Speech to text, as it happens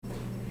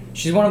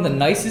She's one of the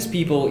nicest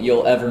people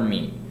you'll ever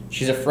meet.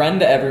 She's a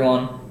friend to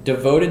everyone,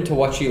 devoted to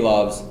what she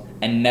loves,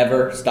 and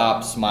never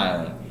stops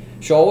smiling.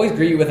 She'll always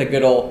greet you with a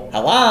good old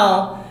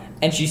hello,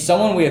 and she's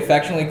someone we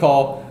affectionately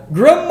call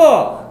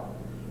Grandma.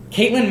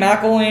 Caitlin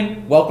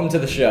McElwain, welcome to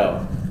the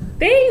show.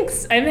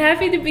 Thanks. I'm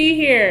happy to be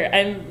here.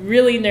 I'm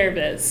really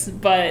nervous,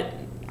 but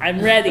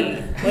I'm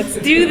ready. Let's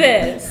do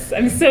this.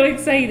 I'm so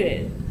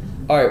excited.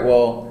 All right,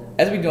 well,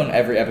 as we do on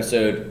every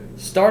episode,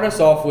 start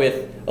us off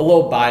with a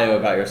little bio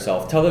about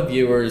yourself. Tell the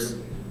viewers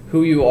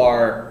who you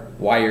are,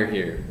 why you're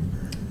here.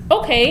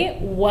 Okay,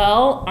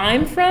 well,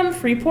 I'm from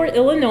Freeport,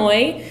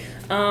 Illinois.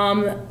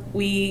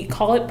 We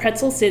call it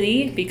Pretzel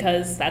City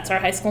because that's our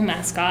high school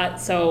mascot.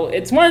 So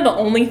it's one of the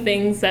only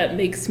things that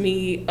makes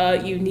me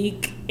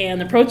unique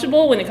and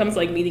approachable when it comes to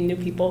like meeting new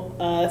people,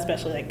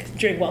 especially like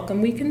during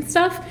Welcome Week and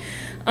stuff.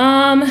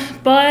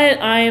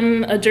 But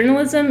I'm a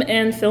journalism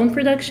and film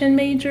production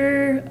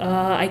major.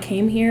 I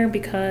came here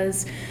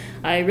because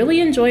I really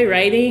enjoy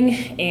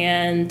writing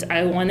and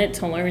I wanted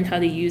to learn how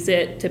to use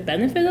it to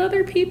benefit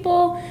other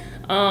people.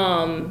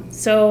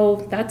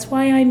 So that's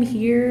why I'm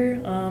here.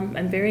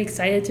 I'm very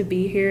excited to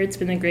be here. It's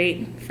been a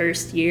great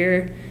first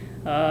year.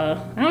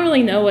 I don't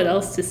really know what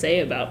else to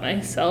say about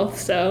myself,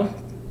 so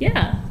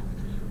yeah.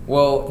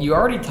 Well, you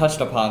already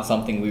touched upon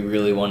something we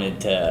really wanted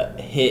to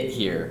hit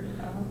here.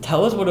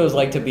 Tell us what it was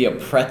like to be a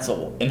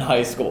pretzel in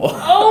high school.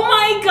 Oh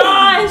my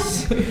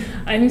gosh!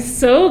 I'm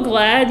so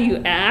glad you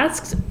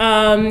asked.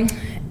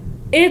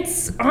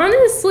 It's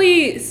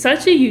honestly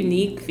such a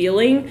unique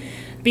feeling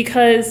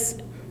because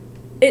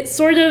it's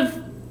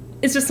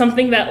just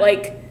something that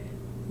like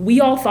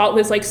we all thought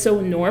was like so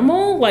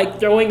normal,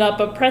 like throwing up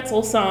a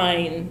pretzel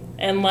sign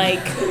and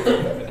like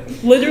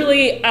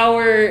literally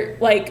our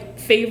like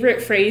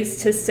favorite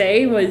phrase to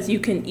say was you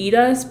can eat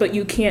us but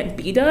you can't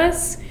beat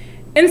us.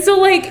 And so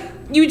like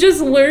you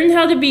just learn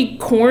how to be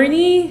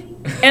corny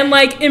and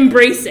like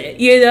embrace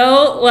it, you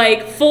know,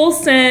 like full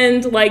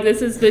send, like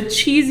this is the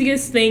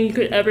cheesiest thing you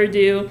could ever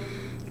do.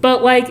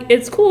 But, like,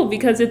 it's cool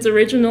because it's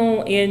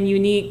original and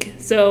unique.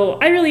 So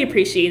I really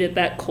appreciated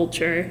that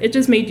culture. It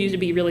just made you to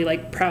be really,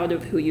 like, proud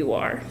of who you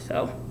are.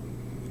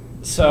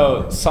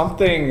 So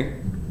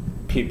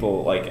something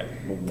people, like,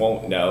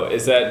 won't know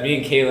is that me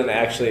and Caitlin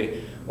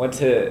actually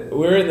we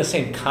were in the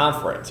same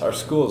conference. Our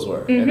schools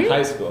were in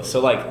high school.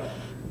 So, like,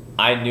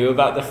 I knew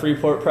about the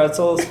Freeport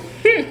pretzels.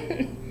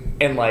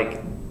 And,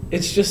 like,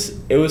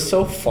 it was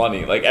so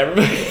funny. Like,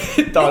 everybody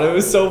thought it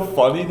was so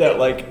funny that,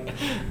 like,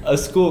 a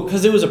school,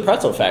 because it was a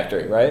pretzel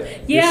factory, right?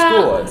 Yeah.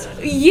 Your school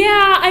was.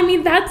 Yeah, I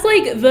mean, that's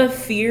like the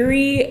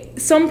theory.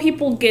 Some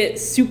people get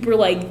super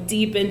like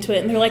deep into it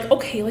and they're like,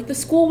 okay, like the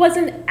school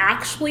wasn't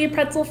actually a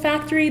pretzel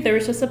factory. There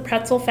was just a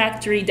pretzel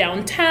factory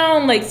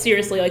downtown. Like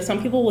seriously, like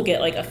some people will get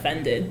like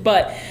offended,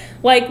 but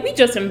like we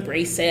just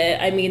embrace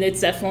it. I mean,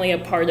 it's definitely a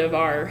part of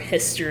our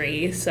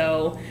history.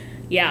 So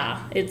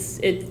yeah,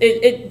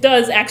 it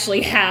does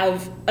actually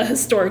have a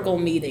historical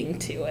meaning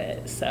to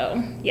it.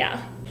 So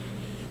yeah.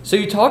 So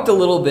you talked a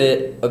little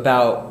bit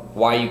about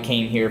why you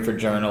came here for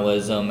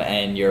journalism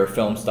and your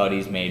film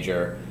studies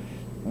major.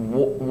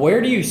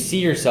 Where do you see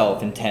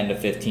yourself in 10 to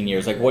 15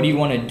 years? Like, what do you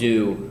want to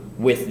do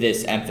with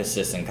this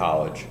emphasis in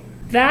college?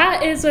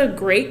 That is a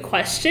great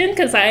question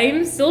because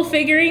I'm still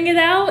figuring it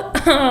out.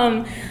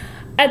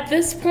 At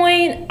this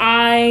point,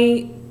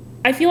 I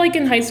feel like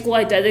in high school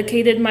I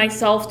dedicated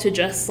myself to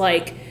just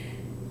like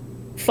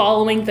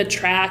following the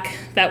track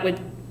that would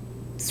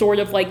sort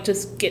of like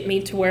just get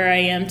me to where I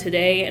am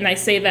today. And I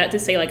say that to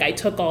say like I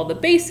took all the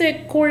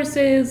basic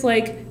courses,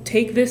 like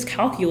take this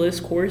calculus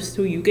course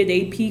so you get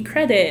AP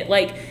credit,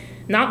 like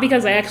not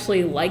because I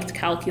actually liked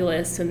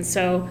calculus. And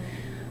so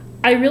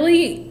I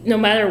really, no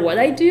matter what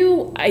I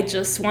do, I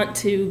just want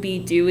to be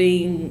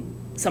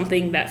doing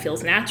something that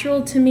feels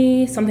natural to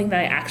me, something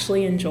that I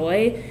actually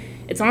enjoy.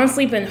 It's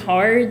honestly been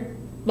hard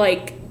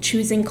like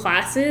choosing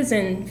classes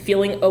and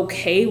feeling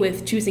okay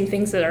with choosing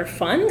things that are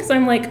fun because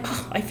I'm like,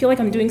 oh, I feel like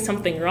I'm doing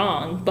something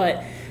wrong,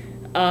 but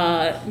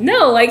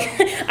no, like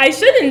I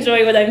should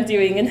enjoy what I'm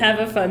doing and have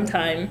a fun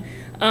time.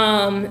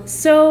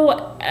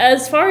 So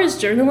as far as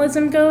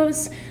journalism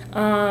goes,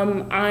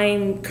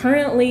 I'm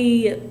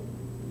currently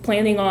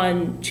planning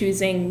on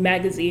choosing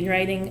magazine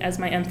writing as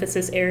my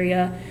emphasis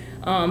area.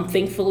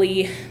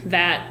 Thankfully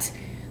that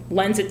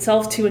lends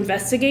itself to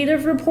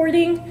investigative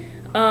reporting,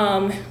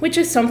 which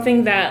is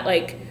something that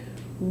like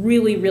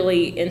really,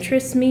 really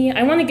interests me.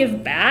 I want to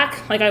give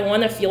back. Like I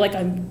want to feel like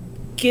I'm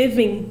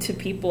giving to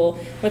people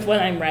with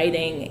what I'm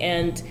writing.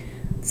 And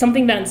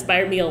something that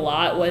inspired me a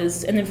lot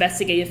was an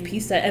investigative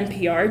piece that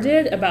NPR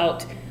did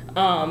about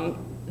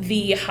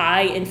the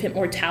high infant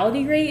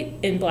mortality rate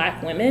in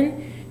Black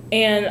women.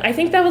 And I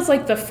think that was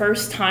like the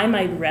first time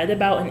I read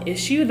about an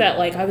issue that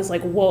like I was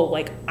like, whoa,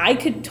 like I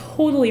could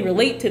totally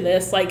relate to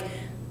this. Like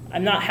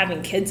I'm not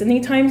having kids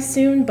anytime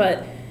soon,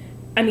 but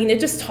I mean, it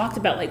just talked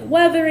about like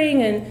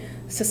weathering and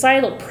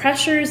societal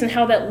pressures and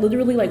how that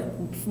literally like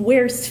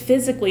wears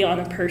physically on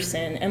a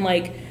person. And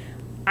like,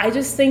 I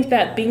just think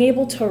that being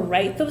able to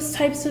write those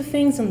types of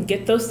things and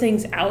get those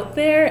things out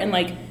there and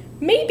like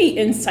maybe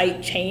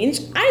insight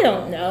change. I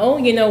don't know,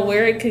 you know,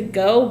 where it could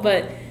go,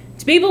 but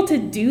to be able to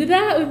do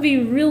that would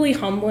be really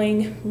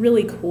humbling,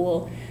 really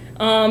cool.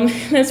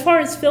 As far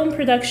as film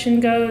production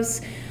goes,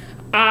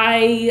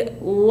 I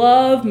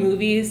love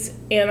movies,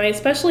 and I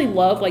especially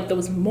love like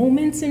those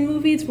moments in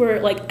movies where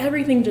like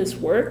everything just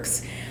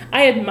works.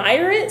 I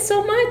admire it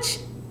so much,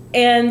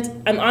 and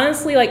I'm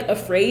honestly like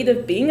afraid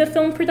of being a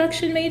film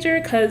production major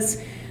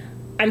because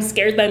I'm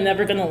scared that I'm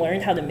never going to learn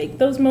how to make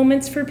those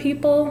moments for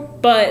people,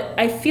 but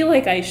I feel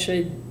like I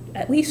should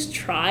at least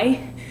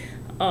try.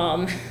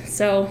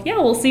 So yeah,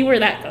 we'll see where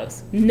that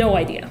goes. No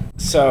idea.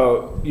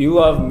 So you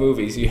love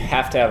movies. You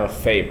have to have a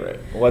favorite.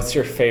 What's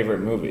your favorite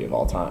movie of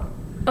all time?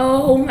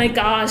 Oh my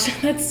gosh,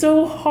 that's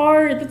so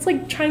hard. That's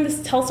like trying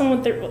to tell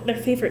someone what their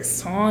favorite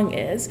song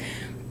is.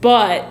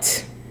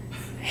 But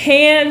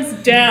hands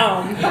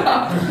down,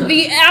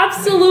 the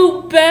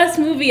absolute best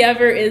movie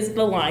ever is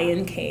The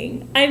Lion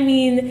King. I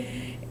mean,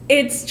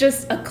 it's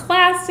just a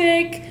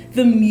classic.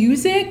 The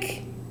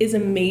music is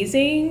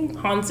amazing.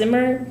 Hans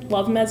Zimmer,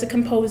 love him as a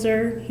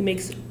composer. He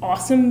makes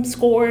awesome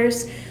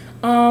scores.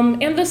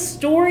 And the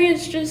story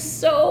is just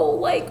so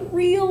like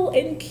real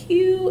and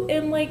cute,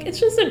 and like it's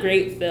just a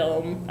great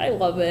film. I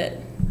love it.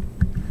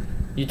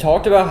 You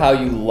talked about how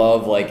you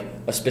love like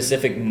a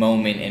specific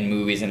moment in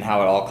movies and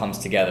how it all comes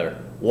together.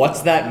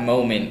 What's that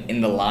moment in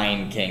The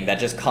Lion King that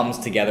just comes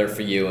together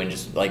for you and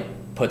just like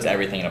puts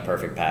everything in a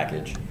perfect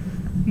package?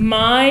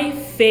 My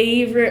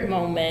favorite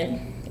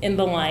moment in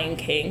The Lion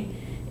King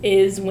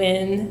is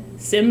when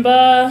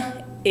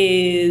Simba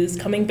is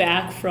coming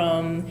back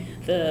from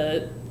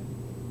the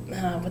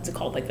what's it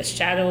called, like the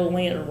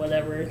Shadowland or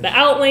whatever, the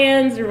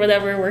Outlands or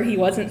whatever, where he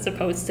wasn't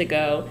supposed to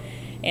go,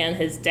 and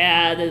his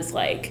dad is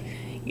like,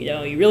 you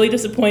know, you really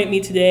disappoint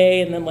me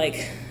today, and then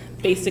like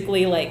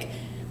basically like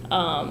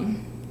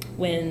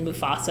when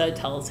Mufasa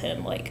tells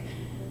him like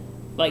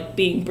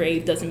being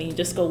brave doesn't mean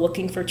just go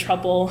looking for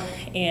trouble,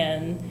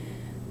 and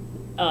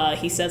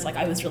he says like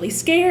I was really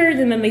scared,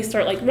 and then they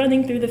start like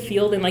running through the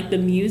field, and like the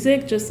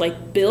music just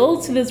like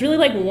builds to this really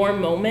like warm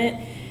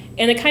moment.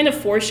 And it kind of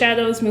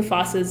foreshadows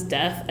Mufasa's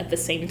death at the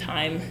same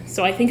time.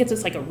 So I think it's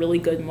just like a really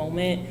good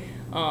moment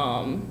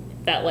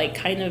that like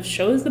kind of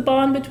shows the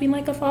bond between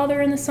like a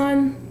father and a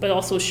son, but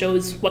also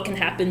shows what can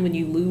happen when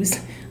you lose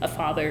a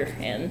father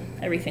and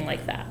everything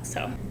like that.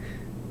 So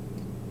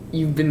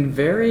you've been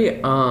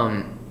very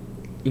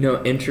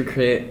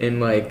intricate in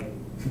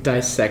like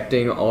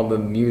dissecting all the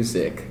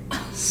music.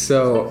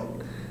 So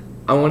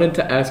I wanted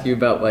to ask you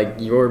about like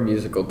your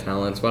musical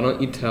talents. Why don't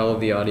you tell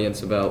the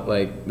audience about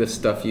like the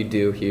stuff you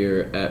do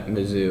here at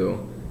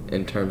Mizzou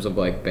in terms of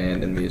like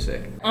band and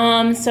music?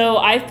 So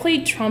I've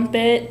played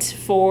trumpet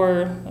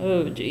for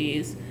it'd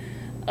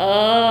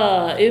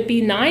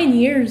be 9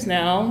 years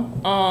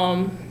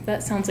now.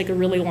 That sounds like a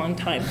really long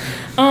time.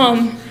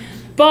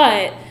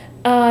 But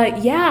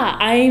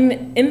I'm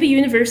in the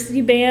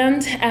university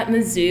band at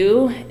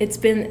Mizzou. It's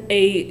been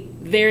a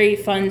very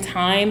fun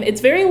time.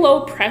 It's very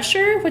low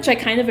pressure, which I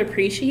kind of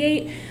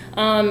appreciate.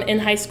 In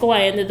high school,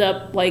 I ended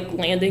up like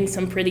landing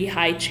some pretty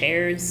high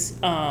chairs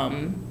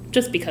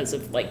just because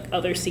of like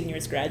other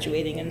seniors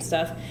graduating and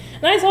stuff.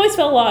 And I always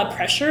felt a lot of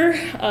pressure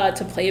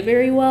to play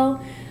very well.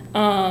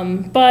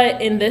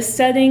 But in this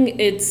setting,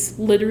 it's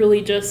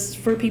literally just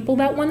for people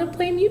that want to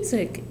play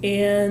music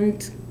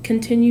and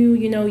continue,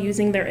 you know,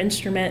 using their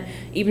instrument,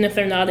 even if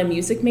they're not a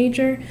music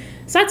major.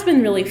 So that's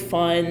been really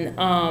fun.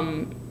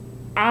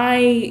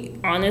 I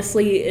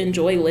honestly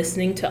enjoy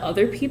listening to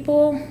other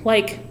people,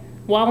 like,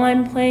 while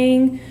I'm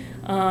playing.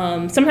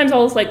 Sometimes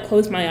I'll just, like,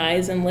 close my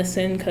eyes and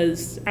listen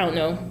because, I don't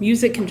know,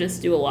 music can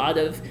just do a lot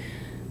of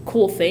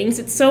cool things.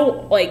 It's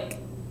so, like,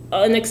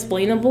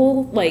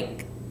 unexplainable,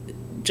 like,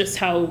 just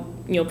how,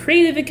 you know,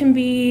 creative it can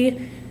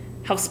be,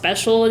 how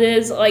special it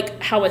is,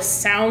 like, how a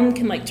sound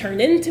can, like, turn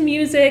into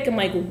music, and,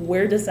 like,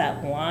 where does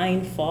that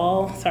line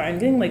fall? Sorry, I'm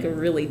getting, like,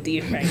 really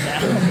deep right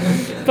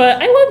now. But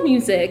I love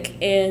music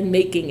and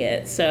making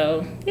it,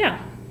 so,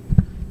 yeah.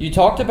 You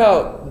talked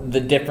about the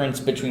difference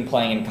between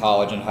playing in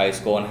college and high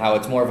school and how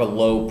it's more of a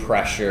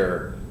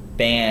low-pressure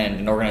band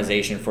and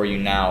organization for you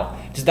now.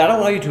 Does that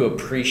allow you to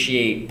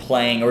appreciate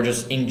playing or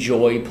just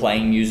enjoy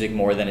playing music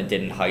more than it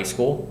did in high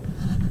school?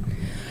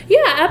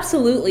 Yeah,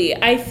 absolutely.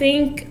 I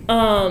think,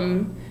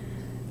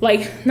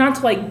 like, not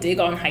to, like, dig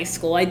on high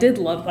school. I did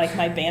love, like,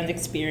 my band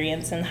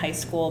experience in high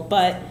school,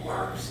 but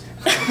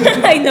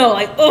I know,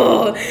 like,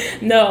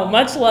 no,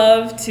 much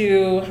love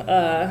to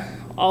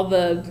all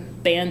the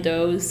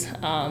bandos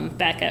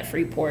back at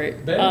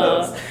Freeport.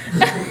 Bandos.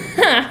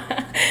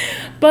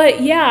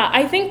 But, yeah,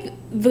 I think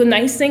the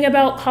nice thing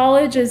about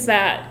college is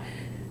that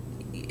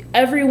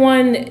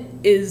everyone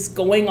is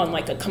going on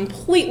like a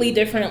completely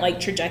different like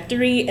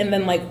trajectory, and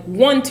then like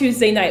one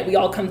Tuesday night we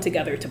all come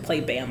together to play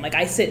band. Like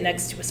I sit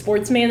next to a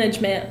sports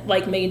management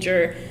like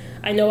major.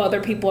 I know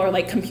other people are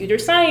like computer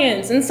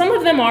science, and some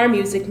of them are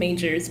music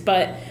majors,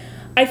 but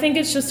I think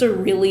it's just a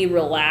really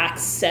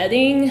relaxed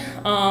setting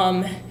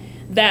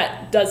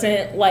that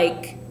doesn't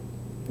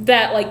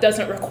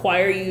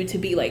require you to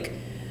be like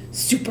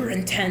super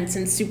intense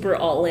and super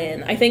all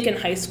in. I think in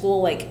high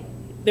school, like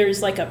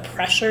there's like a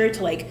pressure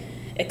to like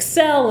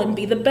excel and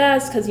be the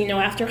best because, you know,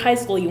 after high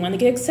school you want to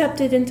get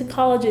accepted into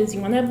colleges,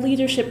 you want to have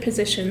leadership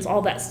positions,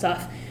 all that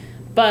stuff.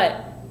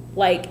 But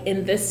like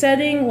in this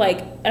setting,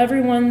 like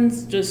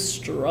everyone's just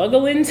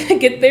struggling to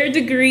get their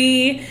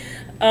degree.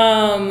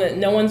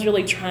 No one's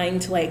really trying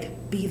to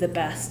like be the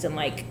best and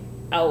like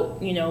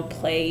out, you know,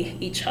 play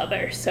each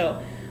other.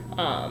 So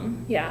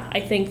yeah, I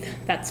think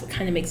that's what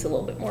kind of makes it a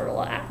little bit more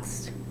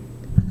relaxed.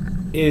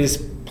 Is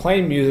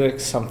playing music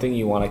something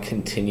you want to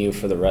continue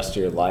for the rest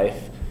of your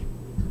life?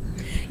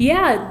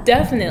 Yeah,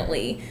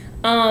 definitely.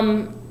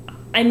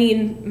 I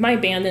mean, my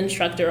band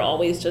instructor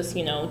always just,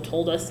 you know,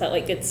 told us that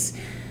like it's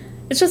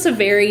just a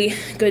very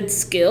good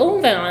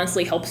skill that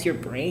honestly helps your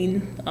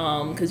brain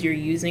because you're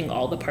using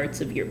all the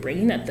parts of your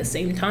brain at the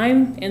same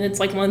time. And it's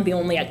like one of the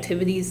only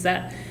activities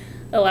that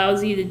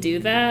allows you to do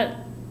that,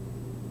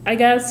 I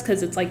guess,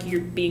 because it's like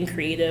you're being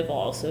creative while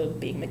also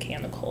being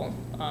mechanical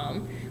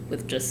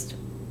with just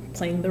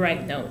playing the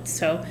right notes.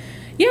 So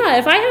yeah,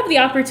 if I have the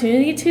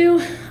opportunity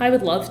to, I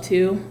would love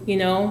to, you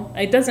know.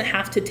 It doesn't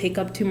have to take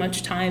up too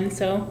much time,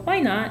 so why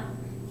not?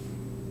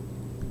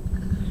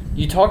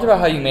 You talked about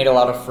how you made a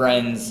lot of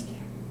friends,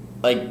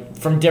 like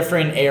from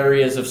different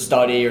areas of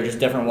study or just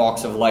different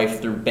walks of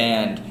life through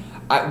band.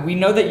 We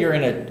know that you're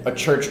in a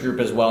church group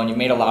as well, and you've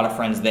made a lot of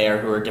friends there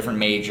who are different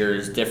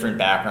majors, different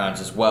backgrounds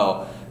as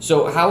well.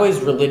 So how has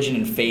religion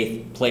and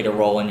faith played a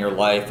role in your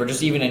life, or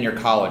just even in your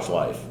college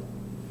life?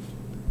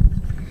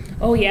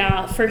 Oh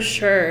yeah, for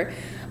sure.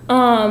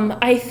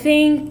 I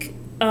think,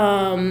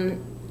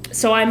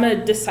 so I'm a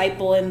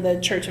disciple in the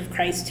Church of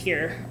Christ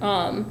here.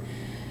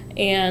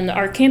 And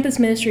our campus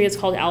ministry is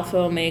called Alpha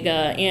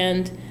Omega.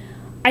 And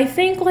I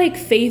think like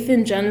faith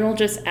in general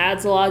just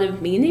adds a lot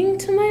of meaning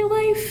to my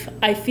life.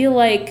 I feel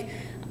like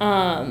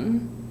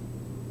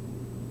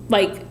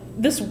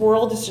this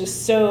world is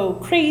just so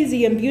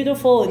crazy and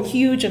beautiful and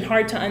huge and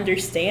hard to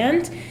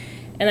understand.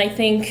 And I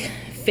think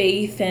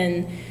faith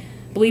and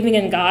believing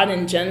in God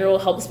in general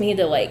helps me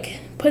to like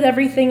put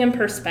everything in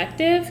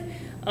perspective.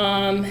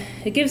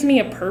 It gives me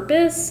a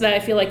purpose that I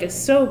feel like is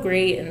so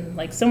great and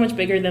like so much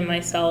bigger than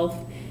myself.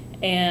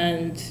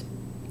 And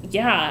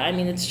yeah, I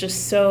mean, it's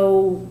just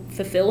so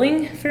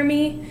fulfilling for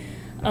me.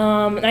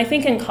 And I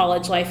think in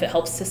college life, it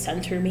helps to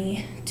center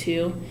me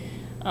too.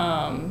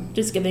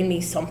 Just giving me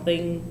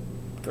something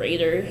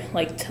greater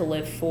like to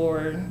live for,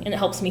 and it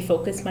helps me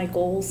focus my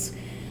goals.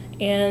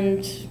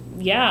 And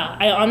yeah,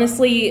 I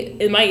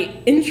honestly, in my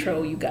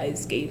intro you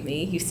guys gave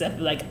me, you said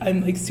like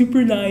I'm like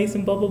super nice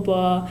and blah blah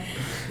blah.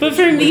 But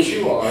for me, Which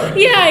you are.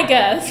 yeah, I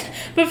guess.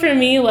 But for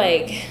me,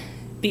 like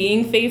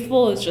being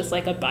faithful is just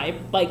like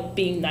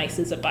being nice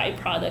is a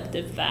byproduct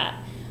of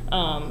that.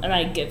 And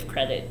I give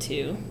credit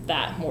to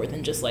that more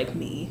than just like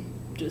me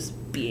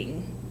just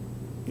being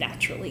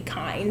naturally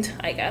kind,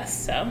 I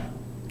guess. So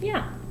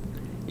yeah.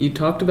 You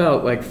talked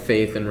about like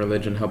faith and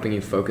religion helping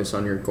you focus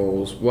on your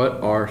goals.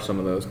 What are some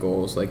of those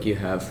goals like you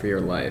have for your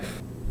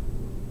life?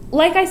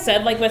 Like I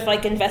said, like with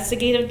like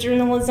investigative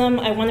journalism,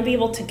 I want to be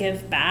able to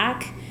give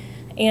back.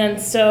 And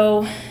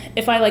so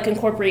if I like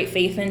incorporate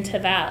faith into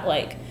that,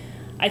 like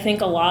I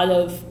think a lot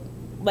of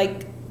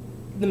like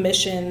the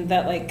mission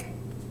that like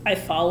I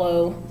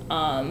follow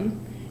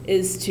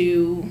is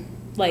to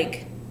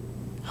like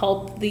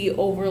help the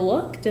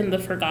overlooked and the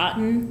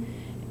forgotten,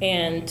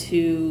 and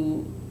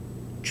to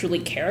truly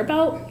care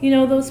about, you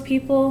know, those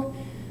people.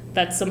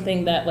 That's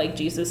something that like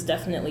Jesus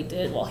definitely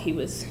did while he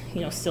was,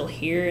 you know, still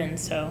here. And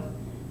so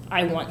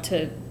I want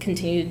to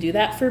continue to do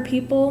that for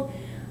people.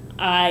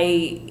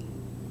 I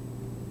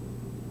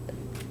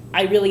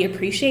really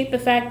appreciate the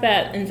fact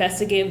that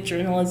investigative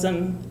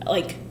journalism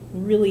like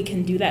really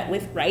can do that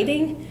with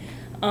writing.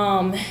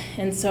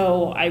 And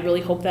so I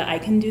really hope that I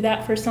can do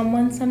that for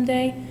someone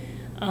someday.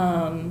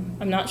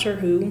 I'm not sure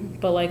who,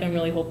 but like I'm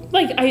really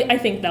I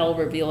think that'll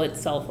reveal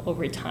itself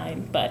over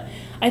time. But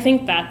I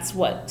think that's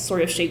what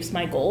sort of shapes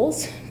my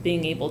goals,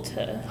 being able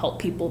to help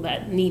people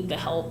that need the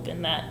help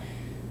and that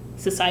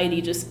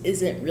society just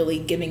isn't really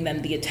giving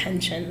them the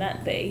attention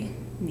that they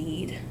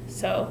need.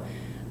 So,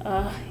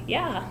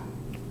 yeah.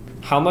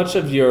 How much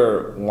of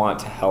your want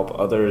to help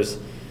others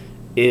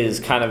is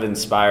kind of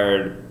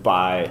inspired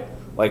by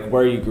like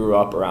where you grew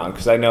up around?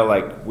 Because I know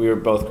like we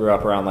both grew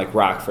up around like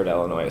Rockford,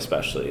 Illinois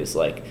especially is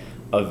like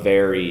a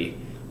very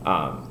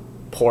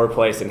poor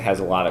place and has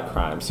a lot of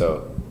crime.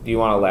 So do you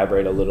want to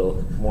elaborate a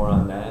little more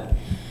on that?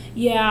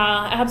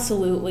 Yeah,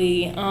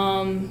 absolutely.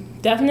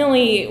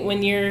 Definitely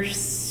when you're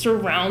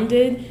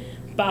surrounded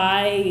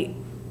by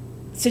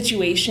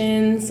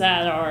situations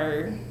that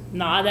are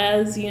not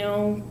as, you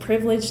know,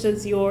 privileged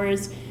as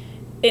yours,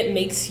 it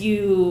makes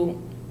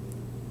you,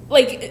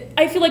 like,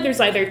 I feel like there's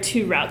either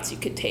two routes you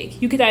could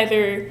take. You could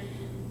either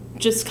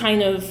just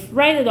kind of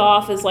write it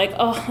off as like,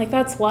 oh, like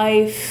that's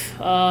life.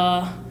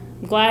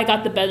 I'm glad I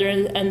got the better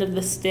end of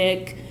the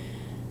stick,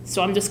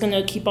 so I'm just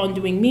gonna keep on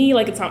doing me.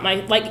 Like it's not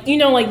my, like, you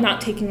know, like not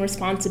taking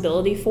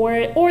responsibility for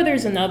it. Or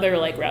there's another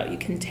like route you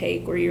can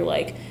take where you're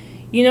like,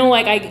 you know,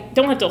 like I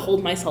don't have to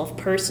hold myself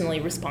personally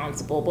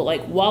responsible, but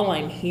like while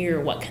I'm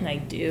here, what can I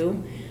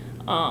do?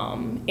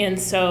 And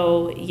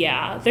so,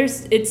 yeah,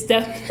 it's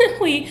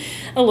definitely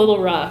a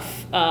little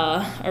rough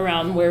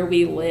around where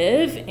we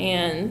live.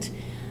 And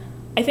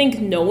I think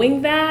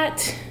knowing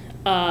that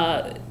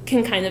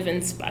can kind of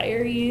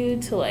inspire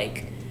you to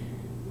like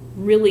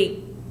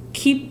really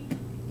keep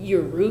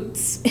your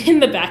roots in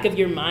the back of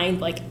your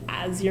mind, like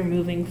as you're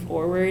moving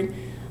forward.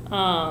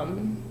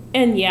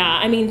 And yeah,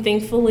 I mean,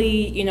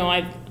 thankfully, you know,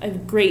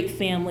 I've great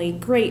family,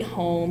 great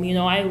home, you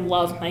know, I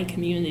love my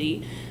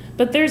community,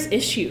 but there's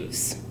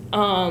issues.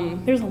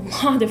 There's a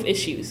lot of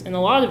issues and a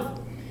lot of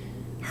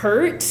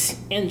hurt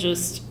and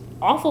just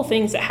awful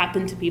things that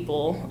happen to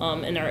people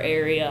in our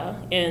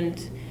area, and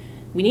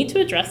we need to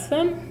address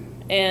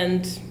them.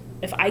 And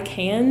if I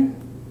can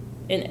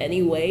in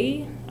any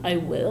way, I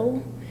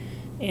will,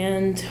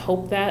 and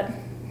hope that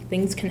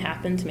things can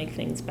happen to make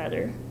things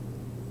better.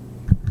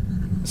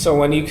 So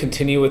when you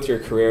continue with your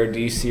career, do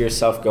you see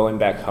yourself going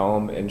back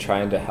home and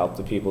trying to help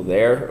the people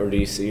there, or do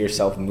you see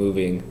yourself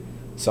moving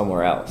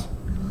somewhere else?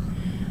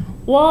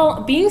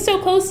 Well, being so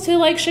close to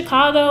like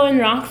Chicago and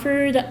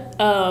Rockford,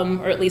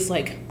 or at least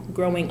like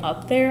growing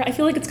up there, I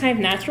feel like it's kind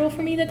of natural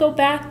for me to go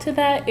back to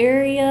that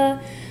area.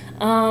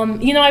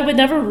 You know, I would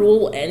never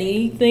rule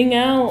anything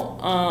out.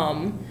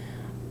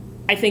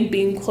 I think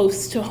being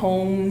close to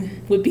home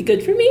would be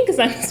good for me because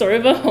I'm sort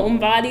of a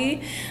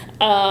homebody.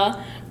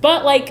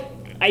 But like,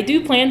 I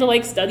do plan to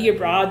like study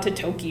abroad to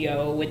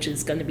Tokyo, which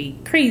is going to be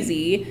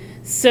crazy.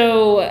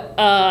 So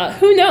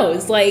who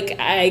knows? Like,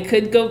 I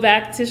could go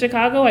back to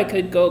Chicago. I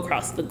could go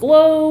across the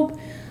globe.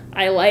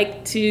 I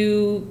like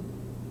to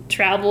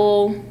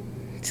travel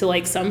to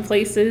like some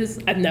places.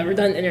 I've never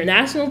done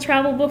international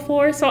travel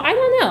before, so I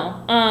don't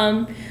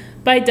know.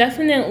 But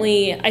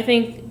I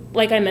think,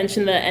 like I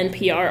mentioned, the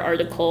NPR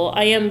article,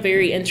 I am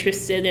very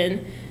interested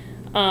in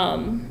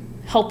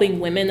helping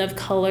women of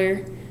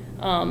color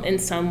in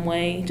some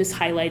way, just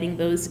highlighting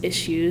those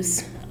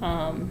issues.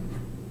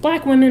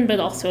 Black women, but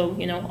also,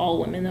 you know, all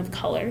women of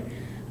color.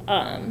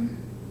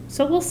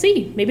 So we'll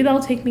see. Maybe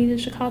that'll take me to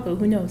Chicago.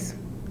 Who knows?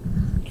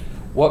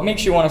 What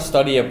makes you want to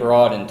study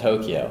abroad in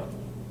Tokyo?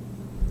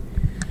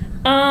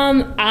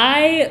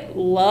 I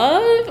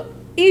love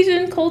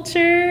Asian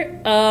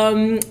culture.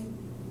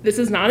 This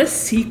is not a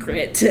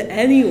secret to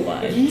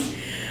anyone,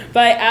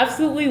 but I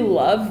absolutely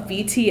love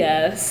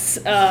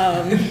BTS.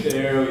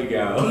 There we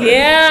go.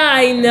 Yeah,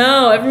 I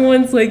know.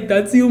 Everyone's like,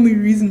 that's the only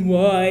reason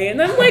why.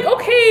 And I'm like,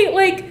 okay,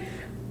 like,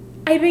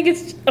 I think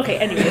it's... Okay,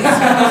 anyways.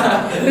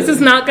 This is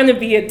not going to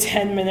be a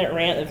 10-minute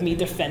rant of me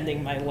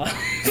defending my love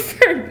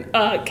for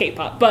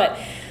K-pop. But,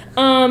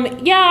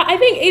 yeah, I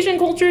think Asian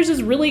cultures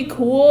is really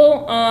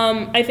cool.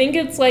 I think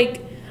it's like...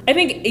 I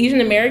think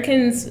Asian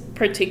Americans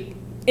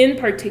in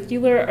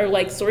particular are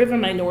like sort of a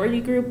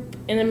minority group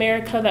in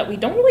America that we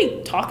don't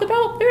really talk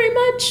about very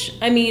much.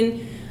 I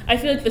mean, I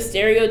feel like the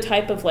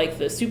stereotype of like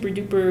the super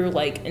duper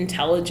like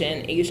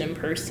intelligent Asian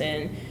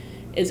person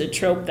is a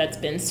trope that's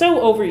been so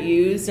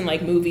overused in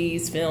like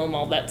movies, film,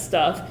 all that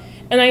stuff.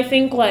 And I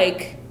think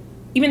like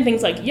even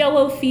things like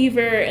yellow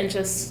fever and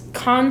just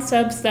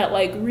concepts that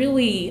like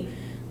really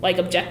like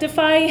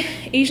objectify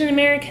Asian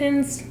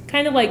Americans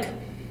kind of like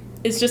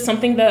is just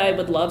something that I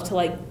would love to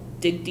like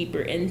dig deeper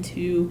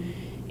into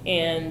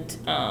and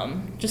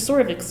just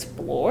sort of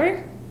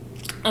explore.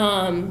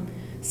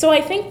 So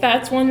I think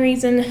that's one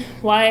reason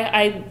why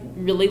I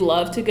really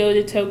love to go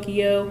to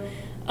Tokyo.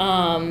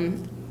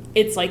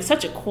 It's like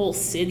such a cool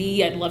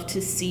city. I'd love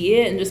to see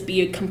it and just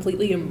be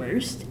completely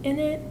immersed in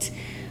it.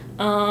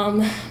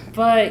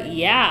 But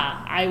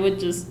yeah, I would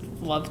just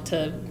love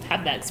to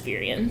have that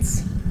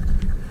experience.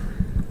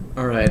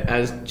 All right,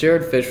 as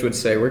Jared Fish would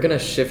say, we're gonna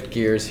shift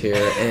gears here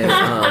and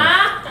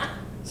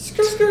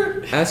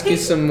ask you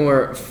some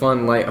more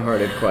fun,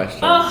 lighthearted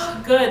questions.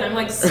 Oh, good. I'm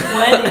like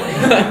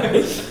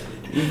sweating.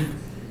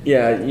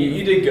 Yeah,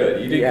 You did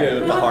good. You did good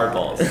with the hard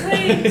balls.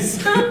 Thanks.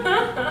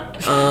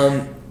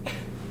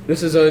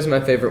 This is always my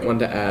favorite one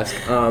to ask.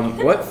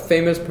 What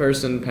famous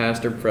person,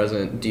 past or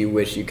present, do you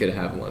wish you could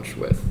have lunch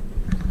with?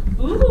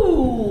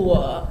 Ooh.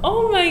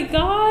 Oh my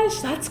gosh,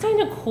 that's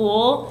kind of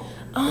cool.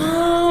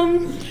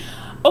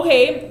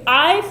 Okay,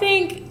 I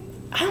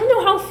don't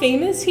know how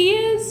famous he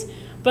is,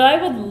 but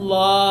I would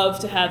love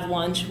to have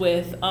lunch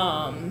with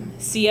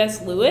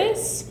C.S.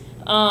 Lewis.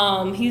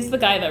 He's the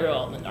guy that wrote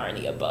all the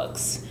Narnia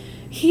books.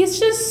 He's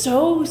just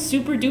so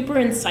super duper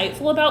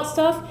insightful about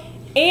stuff.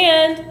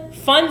 And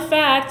fun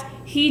fact,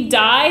 he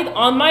died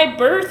on my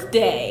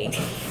birthday.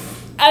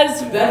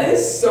 That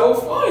is so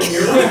fun.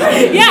 You're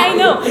right. Yeah, I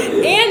know.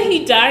 And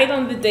he died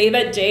on the day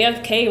that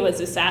JFK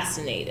was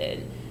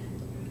assassinated.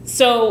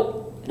 So...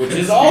 Which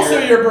is also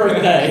your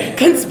birthday.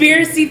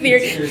 Conspiracy theory.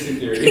 Conspiracy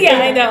theory. Yeah,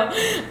 I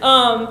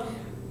know.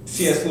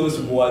 C.S. Lewis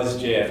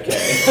was JFK.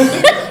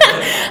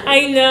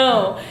 I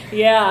know.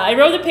 Yeah, I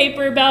wrote a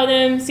paper about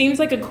him. Seems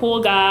like a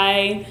cool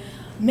guy.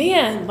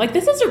 Man, like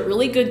this is a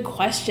really good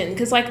question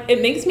because like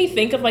it makes me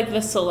think of like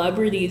the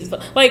celebrities.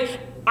 Like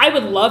I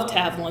would love to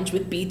have lunch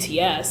with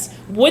BTS.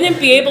 Wouldn't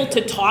be able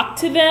to talk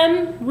to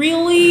them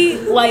really.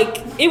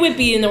 Like it would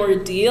be an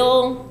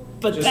ordeal,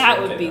 but Just that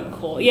look would at be them.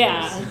 cool.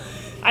 Yeah.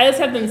 I just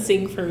have them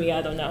sing for me.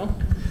 I don't know.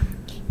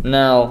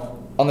 Now,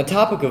 on the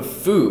topic of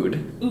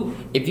food, Ooh,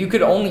 if you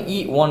could only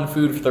eat one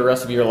food for the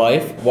rest of your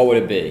life, what would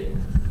it be?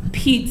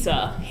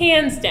 pizza,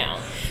 hands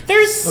down.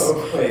 There's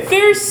So quick.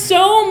 there's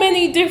so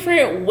many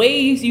different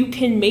ways you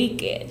can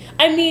make it.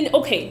 I mean,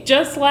 okay,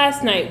 just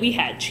last night we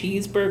had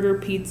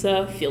cheeseburger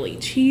pizza, Philly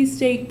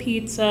cheesesteak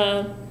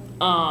pizza,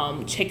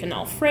 chicken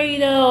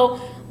Alfredo.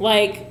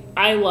 Like,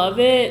 I love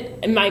it.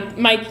 It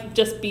might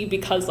just be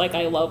because like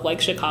I love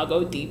like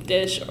Chicago deep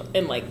dish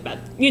and like that,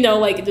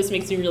 like it just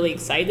makes me really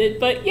excited.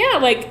 But yeah,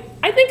 like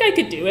I think I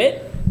could do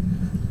it.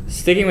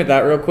 Sticking with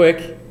that real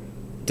quick,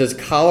 does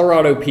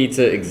Colorado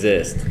pizza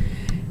exist?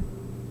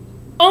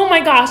 Oh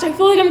my gosh, I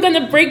feel like I'm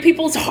gonna break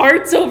people's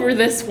hearts over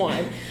this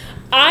one.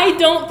 I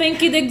don't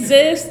think it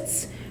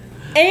exists,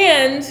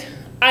 and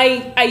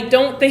I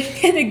don't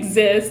think it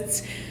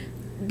exists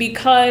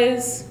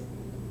because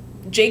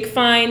Jake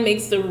Fine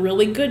makes the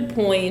really good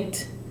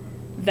point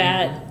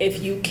that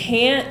if you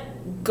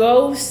can't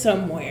go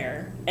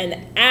somewhere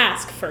and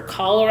ask for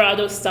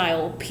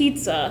Colorado-style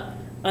pizza,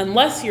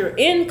 unless you're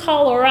in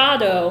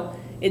Colorado,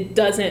 it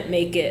doesn't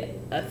make it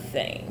a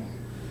thing.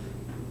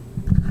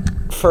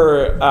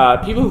 For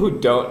people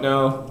who don't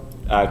know,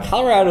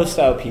 Colorado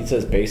style pizza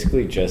is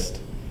basically just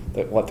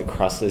the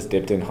crust is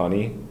dipped in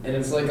honey. And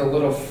it's like a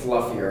little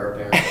fluffier,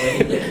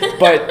 apparently.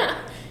 But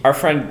our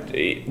friend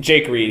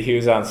Jake Reed, he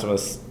was on some of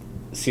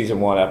season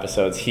 1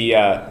 episodes. He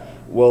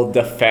will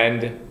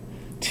defend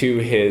to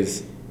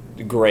his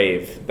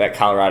grave that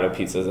Colorado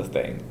pizza is a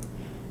thing.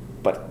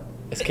 But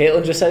as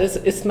Caitlin just said,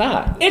 it's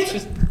not. It's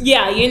just,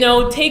 yeah,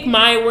 take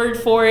my word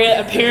for it.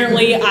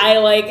 Apparently,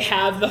 I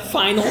have the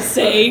final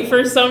say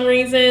for some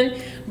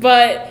reason,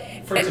 but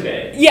For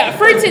today. yeah,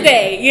 for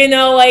today,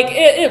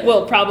 it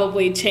will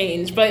probably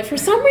change, but for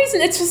some reason,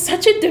 it's just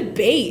such a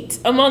debate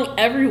among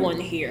everyone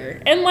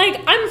here, and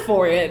I'm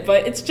for it,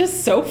 but it's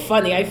just so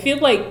funny. I feel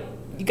like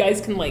you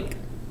guys can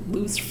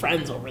lose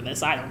friends over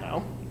this. I don't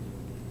know.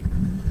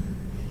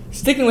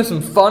 Sticking with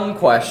some fun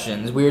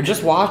questions, we were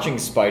just watching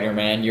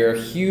Spider-Man. You're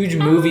a huge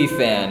movie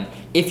fan.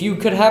 If you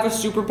could have a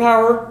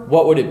superpower,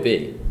 what would it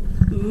be?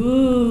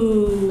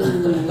 Ooh.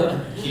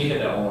 Can you hit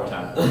that one more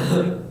time?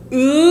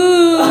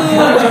 Ooh.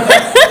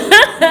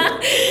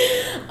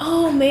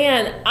 Oh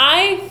man,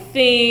 I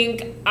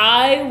think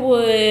I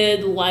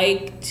would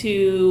like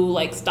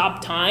to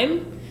stop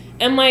time.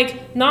 And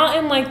not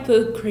in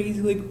the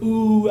crazy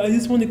ooh, I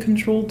just want to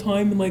control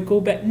time and go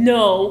back.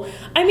 No,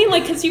 I mean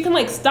cause you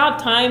can stop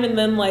time and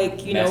then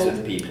Mess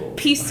with people.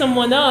 piece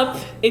someone up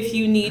if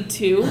you need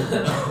to,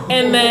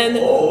 and then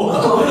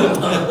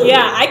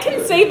yeah, I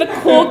can say the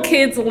cool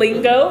kids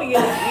lingo. You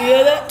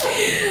hear that?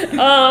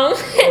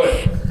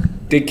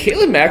 Did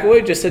Caitlin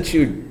McAvoy just said she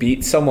would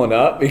beat someone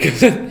up?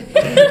 Because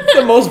it's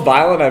the most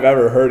violent I've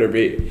ever heard her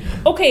be.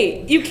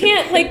 Okay, you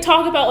can't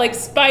talk about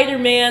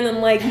Spider-Man and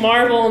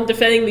Marvel and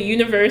defending the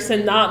universe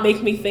and not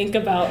make me think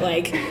about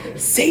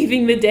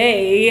saving the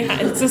day.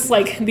 It's just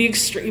the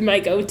extreme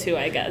I go to,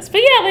 I guess. But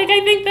yeah, I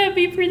think that'd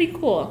be pretty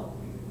cool.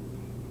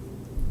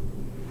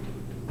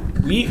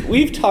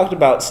 We've talked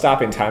about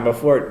stopping time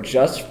before,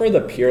 just for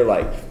the pure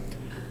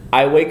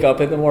I wake up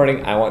in the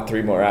morning, I want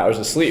 3 more hours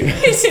of sleep.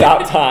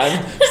 Stop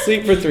time,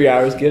 sleep for 3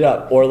 hours, get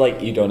up. Or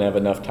you don't have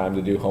enough time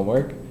to do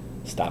homework,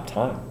 stop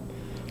time.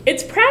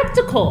 It's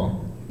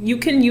practical. You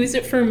can use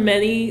it for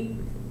many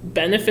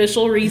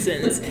beneficial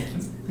reasons,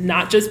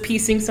 not just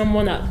piecing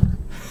someone up.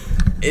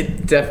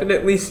 It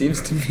definitely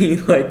seems to me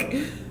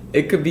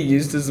it could be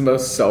used as the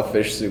most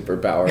selfish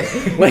superpower.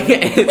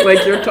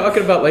 You're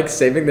talking about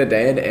saving the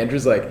day, and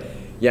Andrew's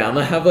yeah, I'm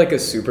gonna have a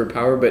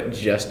superpower, but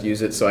just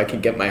use it so I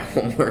can get my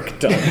homework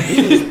done.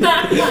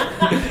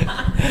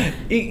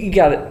 You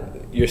got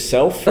it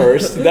yourself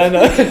first, then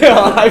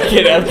I'm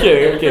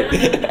kidding.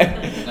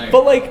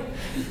 But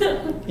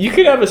you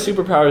could have a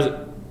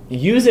superpower,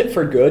 use it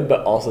for good,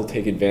 but also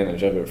take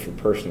advantage of it for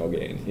personal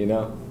gain.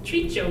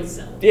 Treat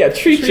yourself. Yeah,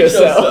 treat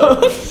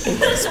yourself.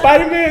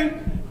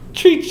 Spider-Man,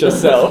 treat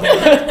yourself.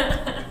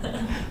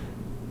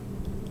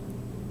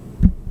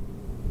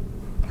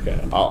 Okay,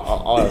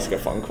 I'll ask a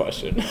fun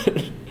question.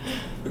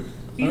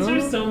 These are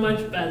so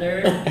much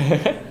better.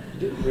 You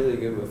did really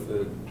good with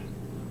the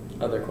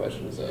other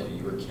questions, though.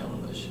 You were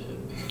killing this shit.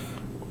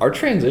 Our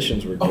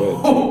transitions were good.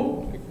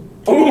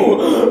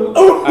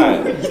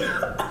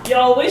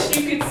 Y'all wish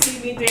you could see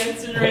me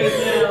dancing right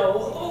now.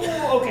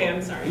 Oh, okay,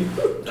 I'm sorry.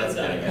 That's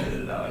getting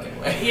edited out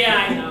anyway.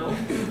 Yeah, I know.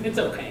 It's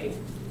okay.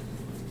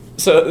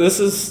 So this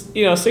is,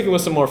 sticking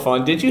with some more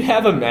fun. Did you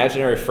have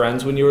imaginary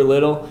friends when you were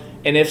little?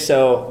 And if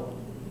so,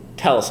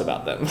 tell us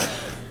about them.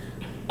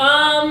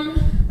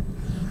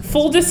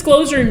 Full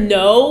disclosure,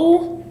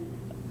 no.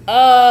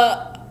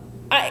 I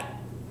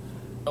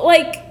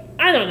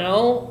don't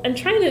know. I'm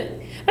trying to.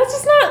 That's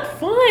just not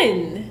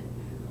fun.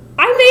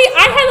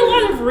 I had a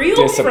lot of real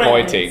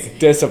friends.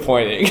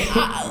 Disappointing.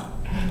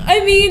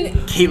 I mean,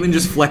 Caitlin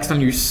just flexed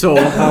on you so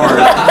hard.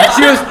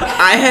 She goes,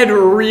 I had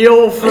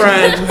real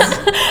friends.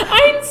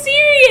 I'm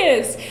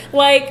serious.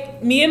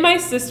 Like, me and my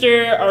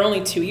sister are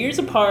only 2 years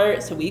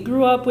apart, so we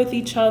grew up with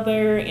each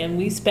other, and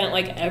we spent,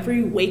 like,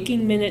 every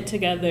waking minute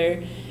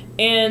together.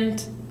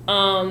 And,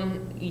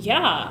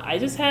 yeah, I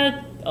just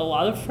had a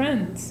lot of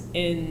friends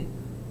in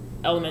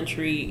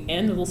elementary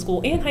and middle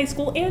school and high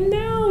school, and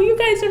now you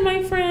guys are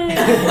my friends.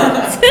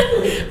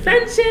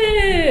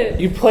 Friendship!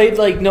 You played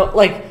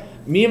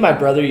me and my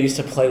brother used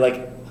to play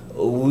like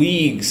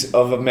leagues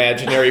of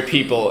imaginary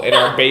people in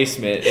our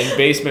basement in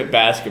basement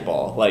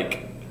basketball.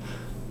 Like,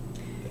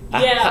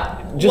 Yeah.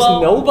 just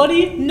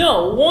nobody?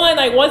 No, one,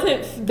 I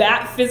wasn't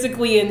that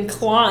physically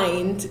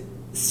inclined,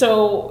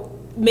 so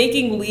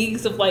making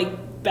leagues of like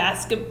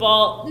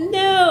basketball,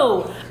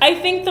 no. I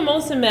think the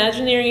most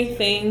imaginary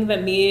thing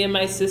that me and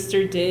my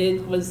sister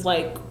did was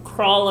like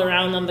crawl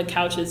around on the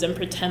couches and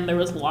pretend there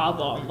was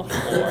lava on the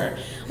floor.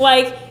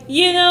 Like,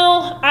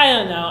 I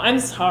don't know. I'm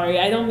sorry.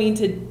 I don't mean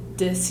to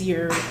diss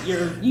you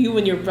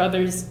and your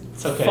brother's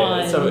It's okay.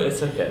 fun.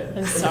 It's okay.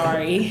 I'm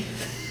sorry.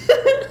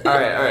 All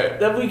right.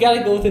 Then we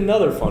gotta go with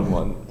another fun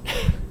one.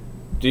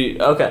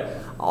 Okay.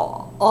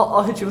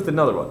 I'll hit you with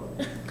another one.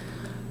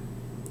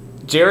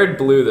 Jared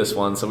blew this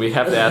one, so we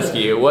have to ask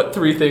you: what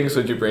 3 things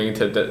would you bring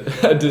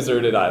to a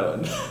deserted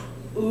island?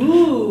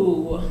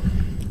 Ooh.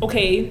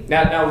 Okay.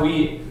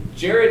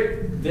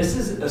 Jared, this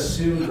is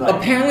assumed like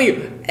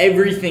Apparently,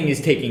 everything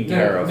is taken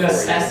care of. for you.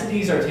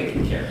 necessities are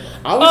taken care of.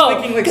 I was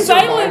thinking like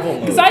survival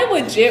mode. Because I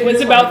legit was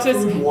about to.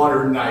 Food,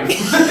 water, knife.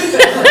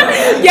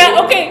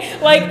 Yeah, okay.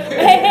 Like,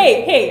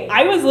 hey,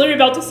 I was literally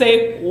about to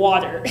say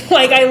water.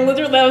 Like, that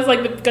was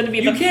like gonna be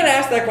You the. can't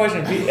ask that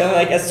question.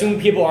 Like, assume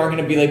people aren't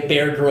gonna be like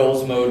Bear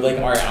Grylls mode. Like,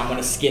 all right, I'm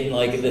gonna skin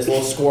like this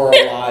little squirrel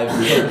alive,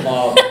 and put him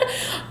up.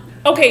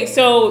 Okay,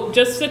 so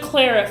just to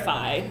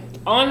clarify,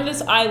 on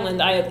this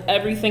island, I have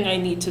everything I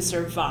need to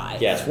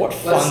survive. Yes. What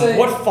Let's fun? say-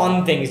 What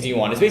fun things do you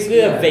want? It's basically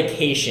Yeah. a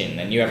vacation,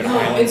 and you have an No,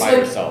 island it's by like,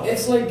 yourself.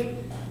 It's like,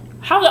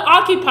 How to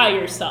occupy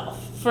yourself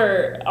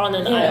on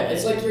an yeah, island.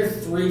 it's like your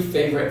 3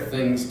 favorite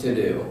things to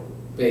do,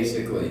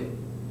 basically.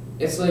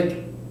 It's like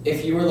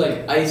if you were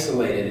like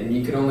isolated and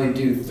you could only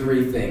do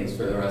 3 things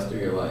for the rest of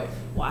your life,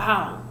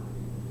 Wow.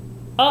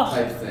 Oh,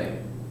 type thing.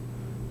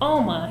 oh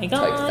my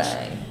gosh.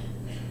 thing.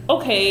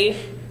 Okay,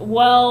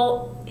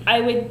 well, I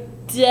would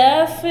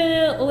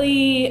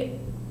definitely.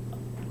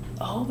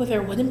 Oh, but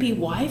there wouldn't be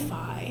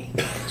Wi-Fi.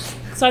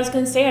 So I was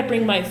gonna say I'd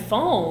bring my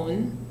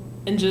phone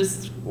and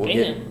just.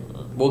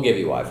 We'll give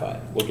you Wi-Fi.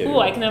 We'll give you. Ooh,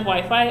 I can have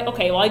Wi-Fi.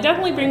 Okay, well, I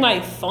definitely bring my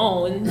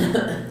phone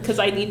because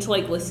I need to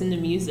like listen to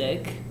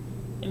music,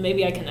 and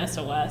maybe I can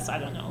SOS. I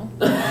don't know.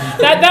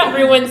 that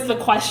ruins the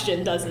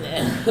question, doesn't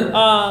it?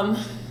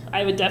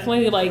 I would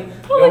definitely like.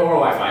 No more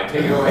Wi-Fi.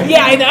 Take it away.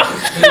 Yeah, I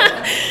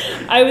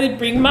know. I would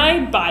bring my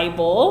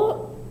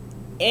Bible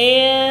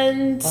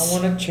and. I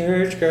want a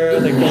church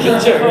girl to go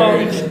to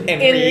church and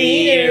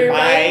read her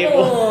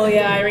Bible.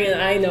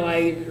 Yeah, I know.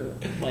 I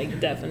like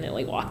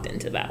definitely walked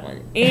into that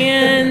one,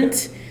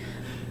 and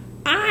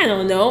I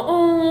don't know.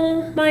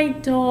 Oh, my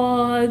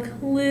dog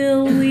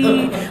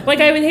Lily. Like,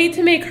 I would hate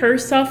to make her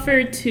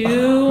suffer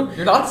too.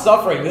 You're not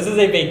suffering. This is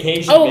a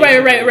vacation. Oh,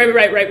 right.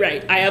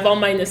 basically. I have all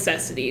my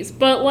necessities.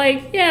 But,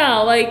 like, yeah,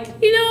 like,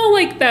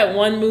 like that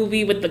one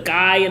movie with the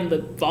guy and the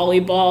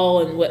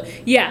volleyball and what.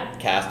 Yeah.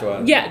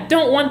 Castaway. Yeah,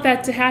 don't want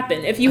that to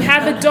happen. If you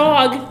have a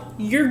dog,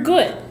 you're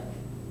good.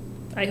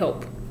 I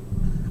hope.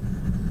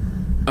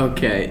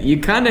 Okay, you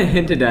kind of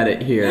hinted at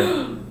it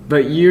here,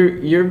 but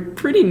you're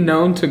pretty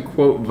known to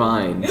quote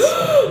vines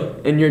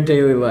in your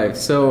daily life.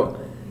 So,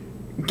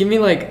 give me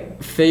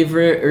like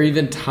favorite or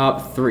even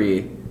top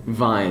 3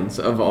 vines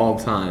of all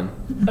time.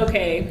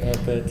 Okay. A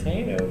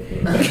potato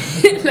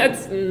food.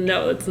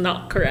 That's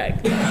not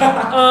correct.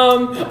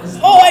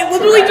 I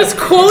literally just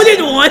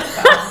quoted one.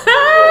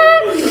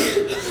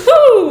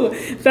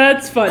 Whew,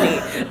 that's funny.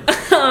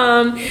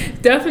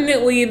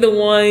 Definitely the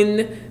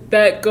one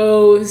that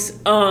goes,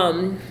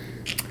 I've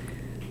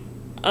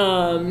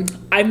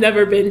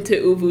never been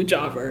to Uvu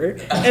Jobber.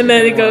 And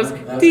then it goes,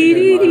 That's a dee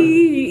dee good one.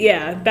 dee.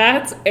 Yeah,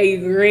 that's a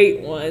great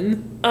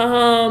one.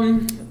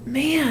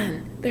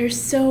 Man,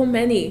 there's so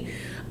many.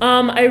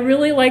 I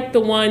really like the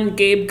one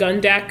Gabe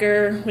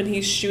Gundacker when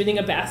he's shooting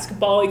a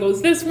basketball. He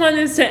goes, "This one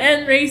is to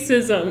end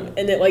racism,"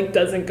 and it like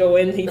doesn't go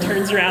in. He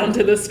turns around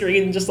to the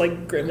screen and just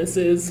like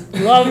grimaces.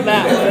 Love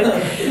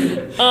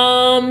that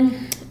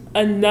one.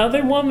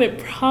 Another one would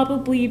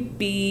probably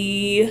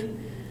be.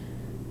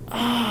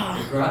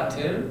 Grot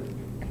Tim?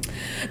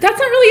 That's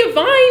not really a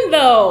Vine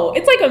though.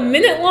 It's like a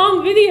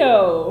minute-long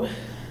video.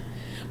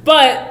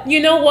 But you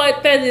know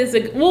what? That is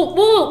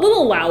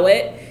we'll allow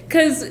it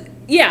because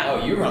yeah.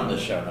 Oh, you run the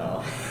show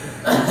now.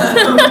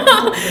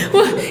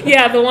 Well,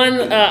 yeah, the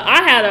one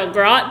I had a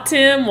grot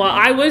Tim while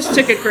I was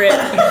chickacrit.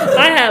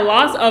 I had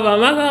lots of on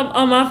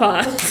my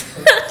thoughts.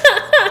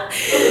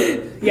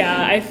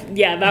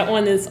 Yeah, that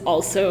one is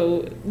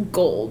also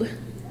gold.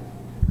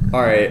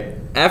 All right.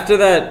 After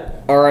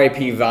that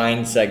R.I.P.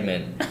 Vine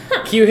segment,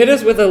 can you hit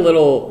us with a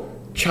little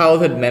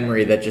childhood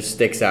memory that just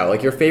sticks out?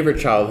 Like your favorite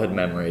childhood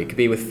memory. It could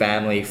be with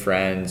family,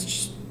 friends,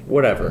 just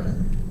whatever.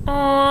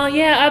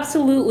 Yeah,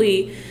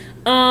 absolutely.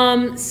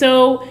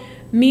 So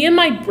me and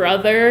my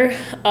brother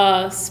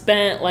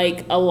spent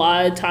like a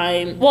lot of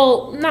time.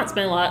 Well, not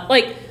spent a lot.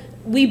 Like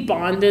we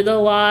bonded a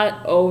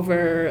lot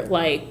over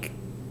like.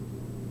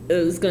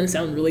 It was gonna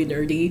sound really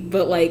nerdy,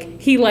 but like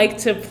he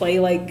liked to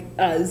play like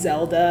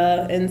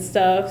Zelda and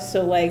stuff.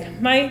 So like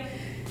my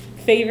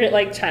favorite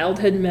like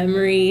childhood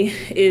memory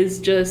is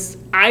just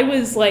I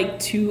was like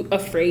too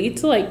afraid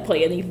to like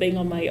play anything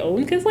on my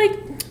own because like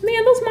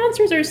man, those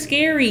monsters are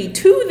scary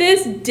to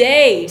this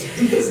day.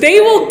 They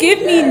will give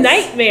me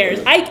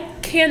nightmares. I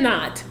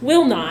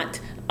will not.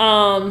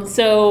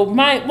 So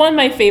one of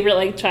my favorite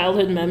like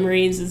childhood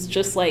memories is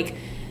just like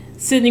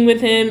sitting with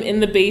him in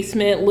the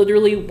basement,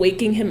 literally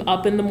waking him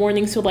up in the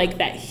morning so like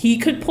that he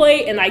could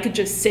play and I could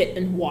just sit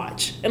and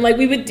watch. And like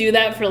we would do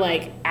that for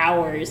like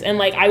hours. And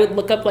like I would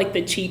look up like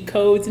the cheat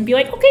codes and be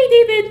like, okay,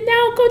 David,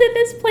 now go to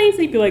this place.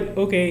 And he'd be like,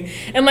 okay.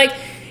 And like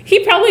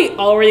he probably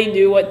already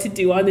knew what to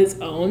do on his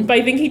own, but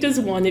I think he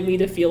just wanted me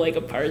to feel like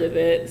a part of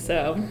it.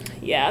 So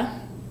yeah.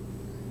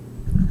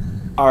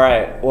 All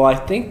right. Well, I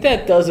think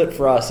that does it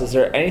for us. Is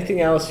there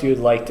anything else you'd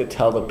like to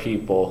tell the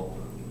people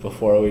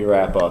before we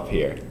wrap up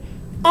here?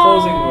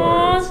 Closing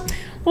words.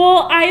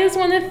 Well, I just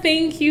want to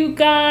thank you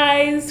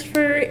guys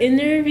for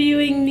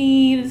interviewing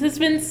me. This has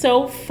been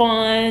so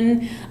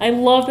fun. I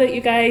love that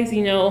you guys,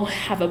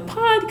 have a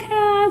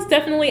podcast.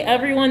 Definitely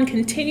everyone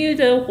continue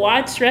to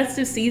watch rest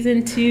of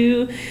season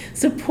 2.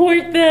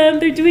 Support them.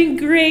 They're doing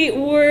great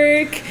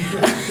work.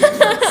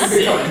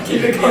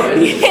 Keep it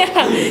going.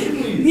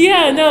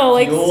 Yeah, no,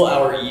 like Fuel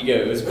our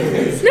egos. no,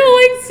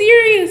 like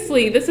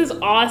seriously, this is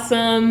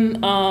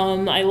awesome.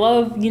 I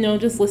love,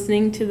 just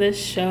listening to this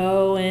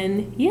show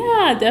and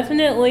yeah,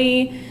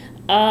 definitely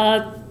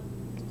I'm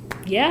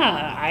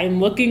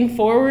looking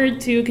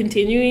forward to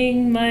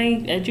continuing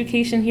my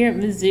education here at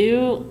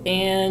Mizzou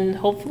and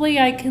hopefully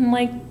I can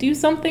like do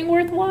something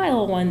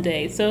worthwhile one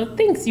day. So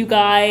thanks you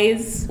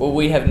guys. Well,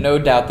 we have no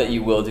doubt that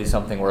you will do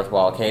something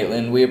worthwhile,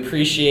 Caitlin. We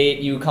appreciate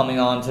you coming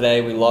on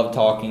today. We love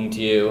talking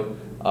to you.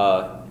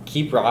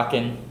 Keep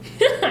rocking.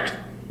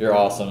 You're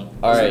awesome.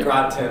 All right.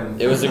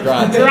 It was a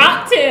grot.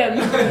 Dropped him.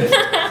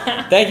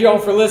 Thank you all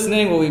for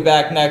listening. We'll be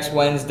back next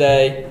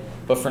Wednesday.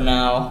 But for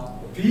now,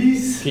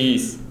 Peace.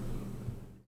 Peace.